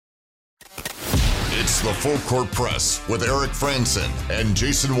It's the Full Court Press with Eric Franson and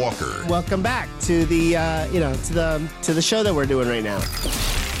Jason Walker. Welcome back to the to the show that we're doing right now.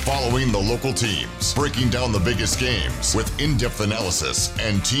 Following the local teams, breaking down the biggest games with in-depth analysis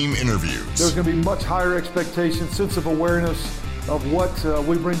and team interviews. There's going to be much higher expectations, sense of awareness of what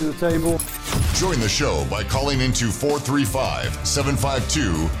we bring to the table. Join the show by calling into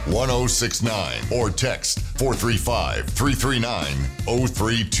 435-752-1069 or text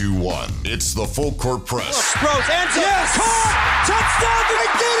 435-339-0321. It's the Full Court Press. Throws, ends up, yes! Caught! Touchdown! They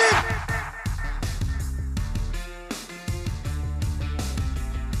did it!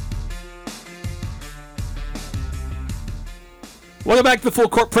 Welcome back to the Full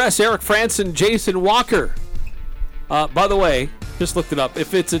Court Press. Eric Franson, Jason Walker. By the way, just looked it up.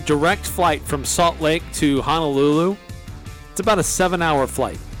 If it's a direct flight from Salt Lake to Honolulu, it's about a 7-hour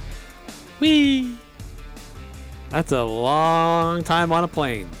flight. Whee! That's a long time on a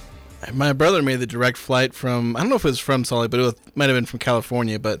plane. My brother made the direct flight from, I don't know if it was from Salt Lake, but it might have been from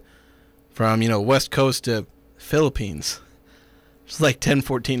California, but from, West Coast to Philippines. It's like 10,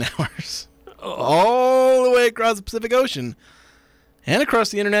 14 hours. All the way across the Pacific Ocean. And across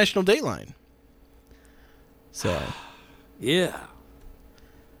the international date line. So. Yeah.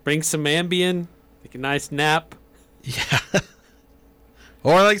 Bring some Ambien. Take a nice nap. Yeah.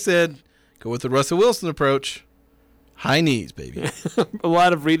 Or, like I said, go with the Russell Wilson approach. High knees, baby. A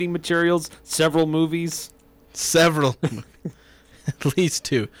lot of reading materials. Several movies. Several. At least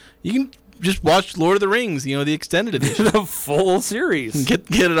 2. You can just watch Lord of the Rings, the extended edition. The full series.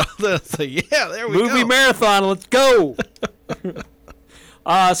 Get it all done. It's like, yeah, there we go. Movie marathon. Let's go.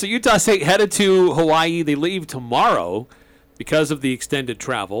 So Utah State headed to Hawaii. They leave tomorrow because of the extended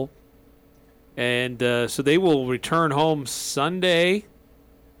travel. And so they will return home Sunday.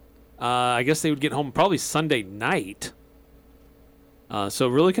 I guess they would get home probably Sunday night. So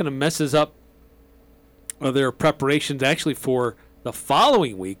it really kind of messes up their preparations actually for the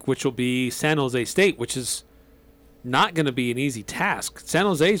following week, which will be San Jose State, which is not going to be an easy task. San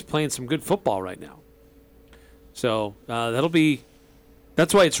Jose is playing some good football right now. So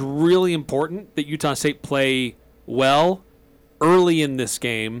that's why it's really important that Utah State play well early in this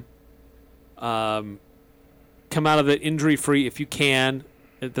game. Come out of it injury-free if you can.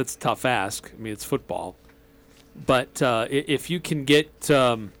 That's a tough ask. I mean, it's football. But if you can get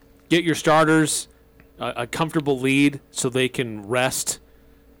your starters a comfortable lead so they can rest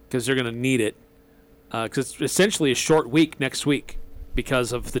because they're going to need it. Because it's essentially a short week next week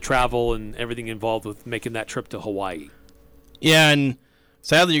because of the travel and everything involved with making that trip to Hawaii. Yeah, and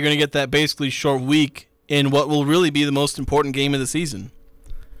sadly you're going to get that basically short week in what will really be the most important game of the season.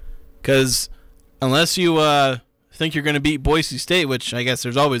 Because unless you think you're going to beat Boise State, which I guess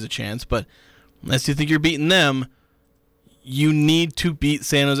there's always a chance, but unless you think you're beating them, you need to beat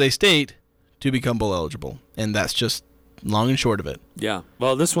San Jose State to become bowl eligible. And that's just long and short of it. Yeah.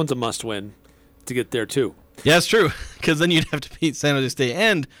 Well, this one's a must-win to get there, too. Yeah, it's true. Because then you'd have to beat San Jose State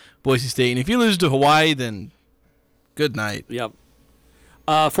and Boise State. And if you lose to Hawaii, then good night. Yep.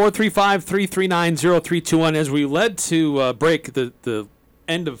 435-339-0321. As we led to break the tail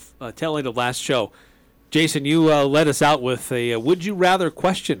end of last show, Jason, you led us out with a would you rather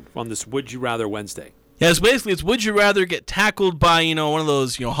question on this Would You Rather Wednesday. Yeah, so basically it's would you rather get tackled by, one of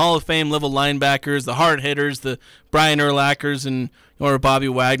those, Hall of Fame level linebackers, the hard hitters, the Brian Urlachers and or Bobby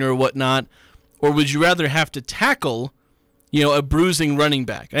Wagner or whatnot, or would you rather have to tackle, a bruising running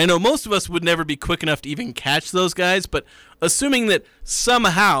back? I know most of us would never be quick enough to even catch those guys, but assuming that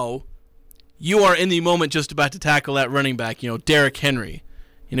somehow you are in the moment just about to tackle that running back, Derrick Henry,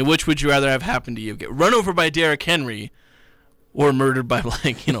 which would you rather have happen to you? Get run over by Derrick Henry or murdered by, Brian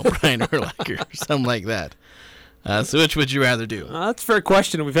Urlacher or something like that. So which would you rather do? That's a fair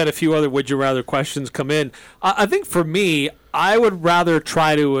question. We've had a few other would you rather questions come in. I think for me, I would rather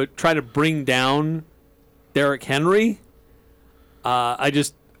try to bring down Derrick Henry. I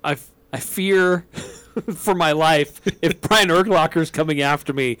fear for my life if Brian Urlacher's coming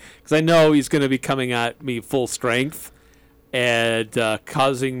after me, because I know he's going to be coming at me full strength and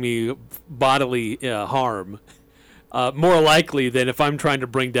causing me bodily harm. More likely than if I'm trying to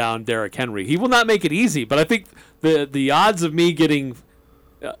bring down Derrick Henry. He will not make it easy, but I think the odds of me getting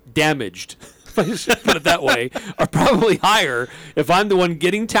damaged, if I should put it that way, are probably higher if I'm the one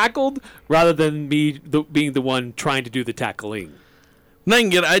getting tackled rather than me being the one trying to do the tackling.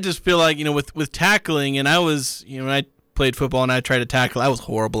 I just feel like, with tackling, and I was, when I played football and I tried to tackle, I was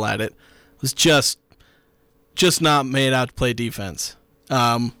horrible at it. I was just not made out to play defense.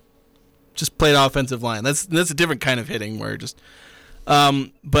 Just played offensive line. That's a different kind of hitting where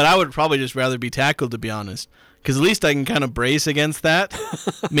but I would probably just rather be tackled, to be honest. because at least I can kind of brace against that.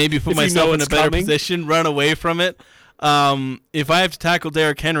 Maybe put If you myself know in a it's better coming. position, run away from it. If I have to tackle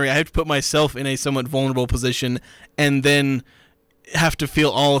Derrick Henry, I have to put myself in a somewhat vulnerable position and then have to feel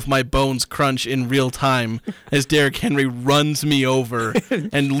all of my bones crunch in real time as Derrick Henry runs me over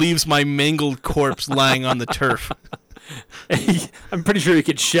and leaves my mangled corpse lying on the turf. I'm pretty sure you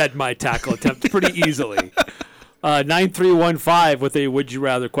could shed my tackle attempt pretty easily. 9315 with a would you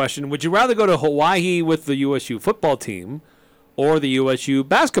rather question. Would you rather go to Hawaii with the USU football team or the USU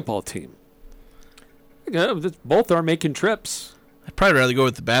basketball team? Both are making trips. I'd probably rather go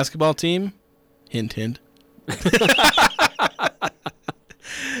with the basketball team. Hint, hint.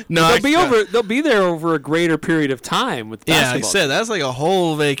 No, They'll be there over a greater period of time with yeah, basketball. like I said, that's like a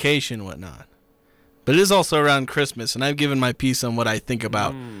whole vacation and whatnot. But it is also around Christmas, and I've given my piece on what I think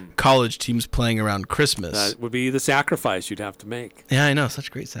about college teams playing around Christmas. That would be the sacrifice you'd have to make. Yeah, I know. Such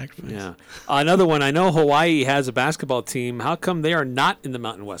a great sacrifice. Yeah. Another one. I know Hawaii has a basketball team. How come they are not in the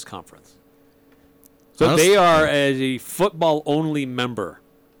Mountain West Conference? So Honestly, they are as a football-only member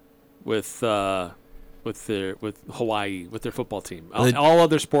with Hawaii, with their football team. All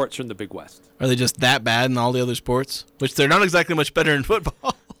other sports are in the Big West. Are they just that bad in all the other sports? Which they're not exactly much better in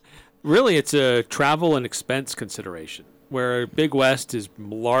football. Really, it's a travel and expense consideration, where Big West is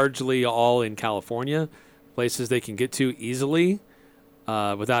largely all in California, places they can get to easily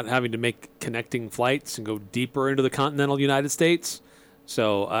without having to make connecting flights and go deeper into the continental United States.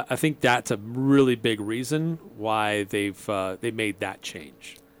 So I think that's a really big reason why they made that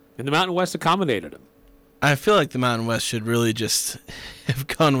change. And the Mountain West accommodated them. I feel like the Mountain West should really just have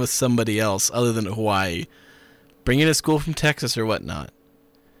gone with somebody else other than Hawaii. Bring in a school from Texas or whatnot.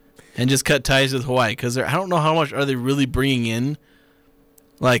 And just cut ties with Hawaii. Because I don't know how much are they really bringing in.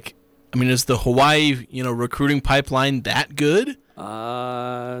 Like, I mean, is the Hawaii, recruiting pipeline that good?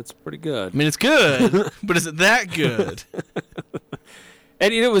 It's pretty good. I mean, it's good, but is it that good?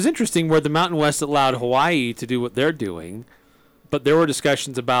 And it was interesting where the Mountain West allowed Hawaii to do what they're doing, but there were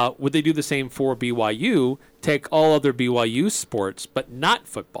discussions about would they do the same for BYU, take all other BYU sports, but not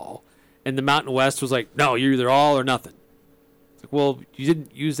football. And the Mountain West was like, no, you're either all or nothing. It's like, well, you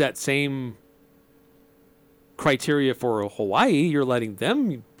didn't use that same criteria for Hawaii. You're letting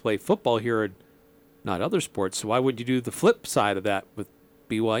them play football here and not other sports. So why wouldn't you do the flip side of that with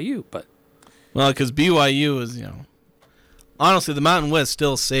BYU? Well, because BYU is, honestly, the Mountain West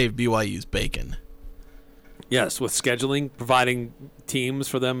still saved BYU's bacon. Yes, with scheduling, providing teams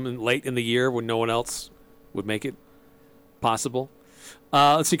for them late in the year when no one else would make it possible.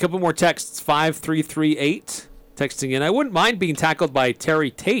 Let's see, a couple more texts. 5338 texting in. I wouldn't mind being tackled by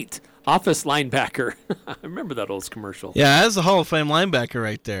Terry Tate, office linebacker. I remember that old commercial. Yeah, that's a Hall of Fame linebacker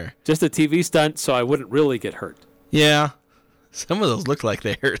right there. Just a TV stunt, so I wouldn't really get hurt. Yeah. Some of those look like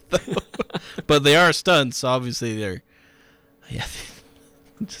they hurt, though. But they are stunts, so obviously they're... Yeah,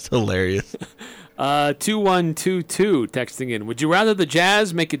 just hilarious. 2122 texting in. Would you rather the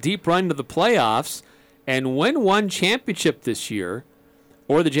Jazz make a deep run to the playoffs and win one championship this year,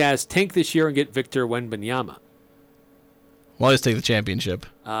 or the Jazz tank this year and get Victor Wembanyama? We'll always take the championship.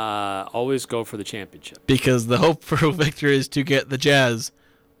 Always go for the championship. Because the hope for Victor is to get the Jazz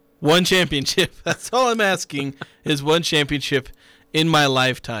one championship. That's all I'm asking is one championship in my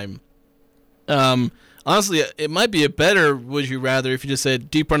lifetime. Honestly, it might be a better would you rather if you just said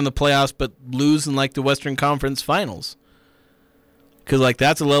deep run in the playoffs but lose in like the Western Conference Finals. Because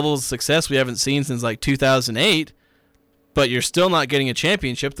that's a level of success we haven't seen since 2008, but you're still not getting a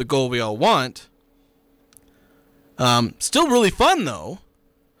championship, the goal we all want. Still really fun, though.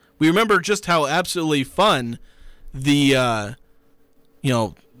 We remember just how absolutely fun the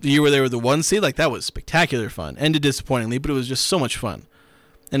year where they were the 1 seed, that was spectacular fun. Ended disappointingly, but it was just so much fun.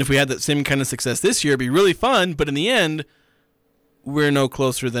 And if we had that same kind of success this year, it'd be really fun, but in the end, we're no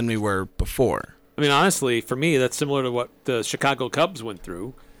closer than we were before. I mean, honestly, for me, that's similar to what the Chicago Cubs went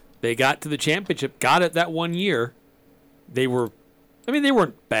through. They got to the championship, got it that 1 year. They weren't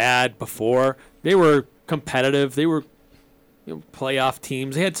bad before. They were competitive. They were playoff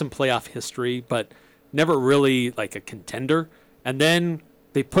teams. They had some playoff history, but never really like a contender. And then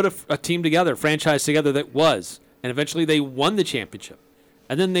they put a team together, franchise together that was. And eventually they won the championship.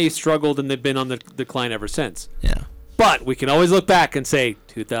 And then they struggled, and they've been on the decline ever since. Yeah. But we can always look back and say,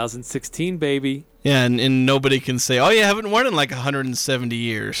 2016, baby. Yeah, and nobody can say, oh, you haven't won in 170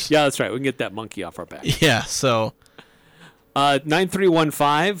 years. Yeah, that's right. We can get that monkey off our back. Yeah, so.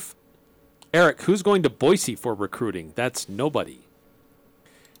 9315. Eric, who's going to Boise for recruiting? That's nobody.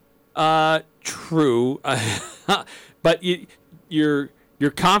 True. But your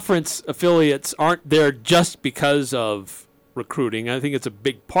conference affiliates aren't there just because of recruiting. I think it's a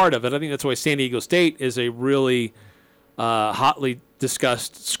big part of it. I think that's why San Diego State is a really hotly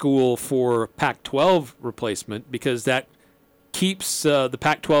discussed school for Pac-12 replacement, because that keeps the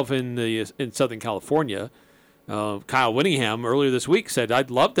Pac-12 in Southern California. Kyle Whittingham earlier this week said,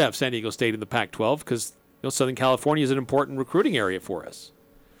 I'd love to have San Diego State in the Pac-12 because Southern California is an important recruiting area for us.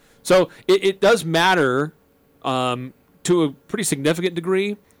 So it does matter to a pretty significant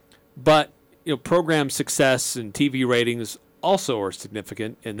degree, but program success and TV ratings also are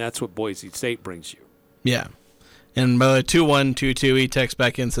significant, and that's what Boise State brings you. Yeah. And 2122, he texts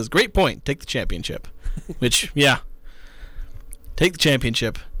back in and says, great point, take the championship. Which, yeah, take the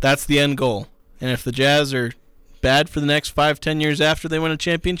championship. That's the end goal. And if the Jazz are bad for the next 5-10 years after they win a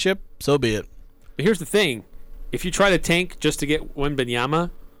championship, so be it. But here's the thing. If you try to tank just to get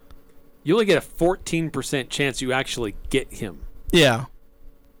Wembanyama, you only get a 14% chance you actually get him. Yeah.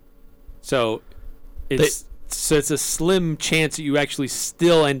 So it's a slim chance that you actually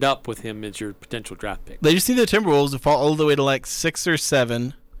still end up with him as your potential draft pick. They just need the Timberwolves to fall all the way to like 6 or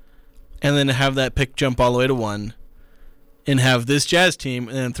 7, and then have that pick jump all the way to 1, and have this Jazz team,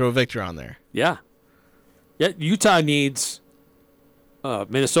 and then throw Victor on there. Yeah. Yeah. Utah needs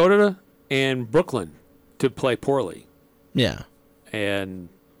Minnesota and Brooklyn to play poorly. Yeah. And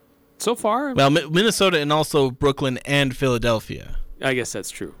so far, well, Minnesota and also Brooklyn and Philadelphia. I guess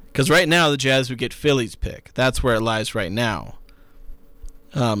that's true. Because right now the Jazz would get Philly's pick. That's where it lies right now.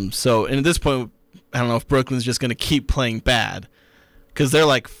 So, and at this point, I don't know if Brooklyn's just going to keep playing bad, because they're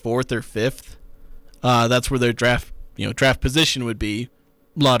like 4th or 5th. That's where their draft position would be,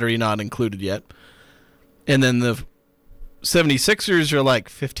 lottery not included yet. And then the 76ers are like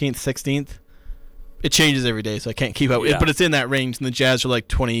 15th, 16th. It changes every day, so I can't keep up. Yeah. But it's in that range, and the Jazz are like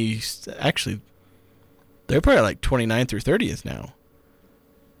 20. Actually, they're probably like 29th or 30th now.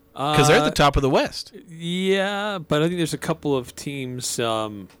 Because they're at the top of the West. Yeah, but I think there's a couple of teams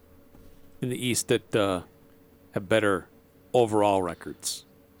in the East that have better overall records.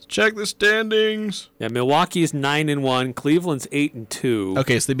 Let's check the standings. Yeah, Milwaukee's 9-1, Cleveland's 8-2.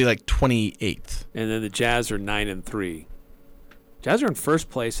 Okay, so they'd be like 28th. And then the Jazz are 9-3. Jazz are in first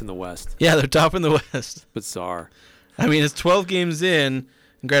place in the West. Yeah, they're top in the West. Bizarre. I mean, it's 12 games in.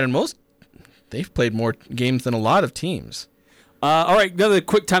 And granted, they've played more games than a lot of teams. All right, another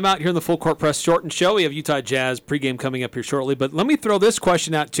quick timeout here in the Full Court Press Shortened Show. We have Utah Jazz pregame coming up here shortly. But let me throw this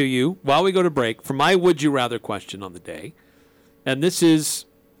question out to you while we go to break for my Would You Rather question on the day. And this is,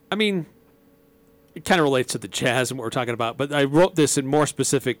 I mean, it kind of relates to the Jazz and what we're talking about. But I wrote this in more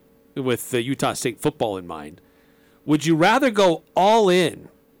specific with Utah State football in mind. Would you rather go all in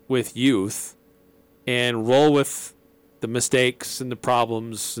with youth and roll with the mistakes and the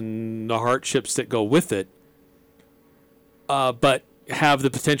problems and the hardships that go with it, but have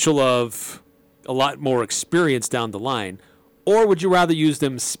the potential of a lot more experience down the line? Or would you rather use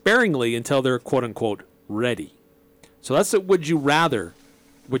them sparingly until they're quote-unquote ready? So that's a would you rather.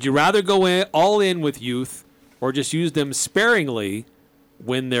 Would you rather go all in with youth or just use them sparingly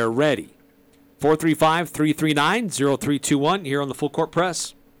when they're ready? 435-339-0321 here on the Full Court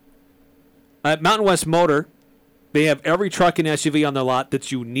Press. At Mountain West Motor, they have every truck and SUV on their lot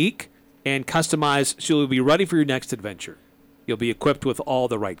that's unique and customized so you'll be ready for your next adventure. You'll be equipped with all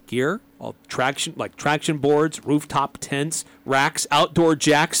the right gear, all traction boards, rooftop tents, racks, outdoor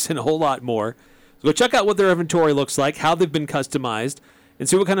jacks, and a whole lot more. So go check out what their inventory looks like, how they've been customized, and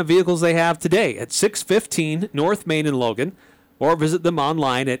see what kind of vehicles they have today at 615 North Main in Logan, or visit them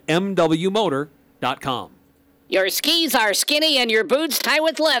online at mwmotor.com. Your skis are skinny and your boots tie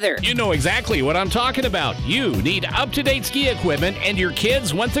with leather. You know exactly what I'm talking about. You need up-to-date ski equipment, and your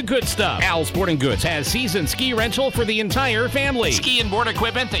kids want the good stuff. Al Sporting Goods has season ski rental for the entire family. Ski and board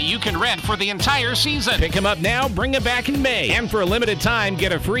equipment that you can rent for the entire season. Pick them up now, bring them back in May. And for a limited time,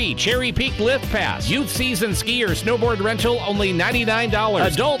 get a free Cherry Peak Lift Pass. Youth season ski or snowboard rental, only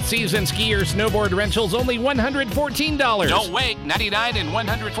 $99. Adult season ski or snowboard rentals, only $114. Don't wait. $99 and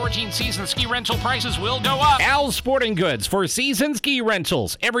 $114 season ski rental prices will go up. Al's Sporting Goods for season ski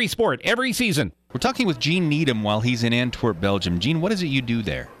rentals. Every sport, every season. We're talking with Gene Needham while he's in Antwerp, Belgium. Gene, what is it you do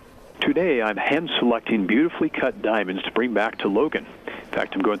there? Today, I'm hand-selecting beautifully cut diamonds to bring back to Logan. In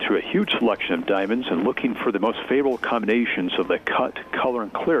fact, I'm going through a huge selection of diamonds and looking for the most favorable combinations of the cut, color,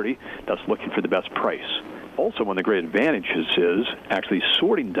 and clarity, thus looking for the best price. Also, one of the great advantages is actually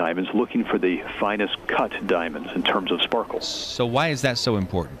sorting diamonds, looking for the finest cut diamonds in terms of sparkle. So why is that so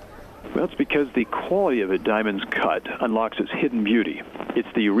important? Well, it's because the quality of a diamond's cut unlocks its hidden beauty. It's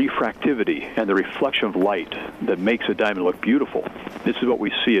the refractivity and the reflection of light that makes a diamond look beautiful. This is what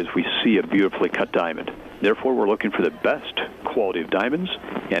we see as we see a beautifully cut diamond. Therefore, we're looking for the best quality of diamonds,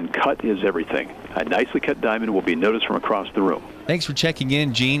 and cut is everything. A nicely cut diamond will be noticed from across the room. Thanks for checking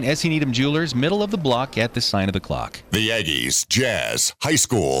in, Gene. S.E. Needham Jewelers, middle of the block at the sign of the clock. The Aggies, Jazz, high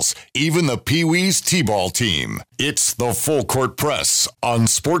schools, even the Pee Wee's T-ball team. It's the Full Court Press on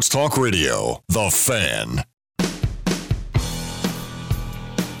Sports Talk Radio, The Fan.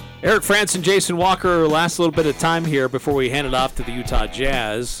 Eric France and Jason Walker, last little bit of time here before we hand it off to the Utah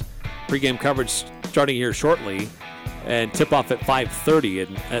Jazz. Pre-game coverage starting here shortly, and tip-off at 5:30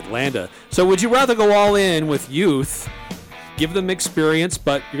 in Atlanta. So would you rather go all in with youth, give them experience,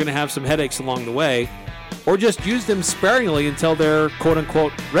 but you're going to have some headaches along the way, or just use them sparingly until they're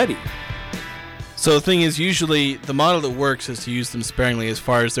quote-unquote ready? So the thing is, usually the model that works is to use them sparingly as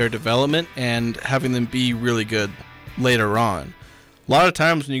far as their development and having them be really good later on. A lot of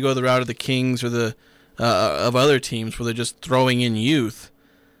times when you go the route of the Kings or the of other teams where they're just throwing in youth,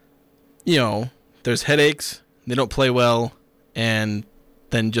 there's headaches, they don't play well, and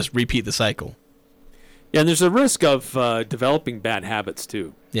then just repeat the cycle. Yeah, and there's a risk of developing bad habits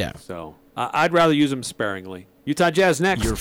too. Yeah. So I'd rather use them sparingly. Utah Jazz next. Your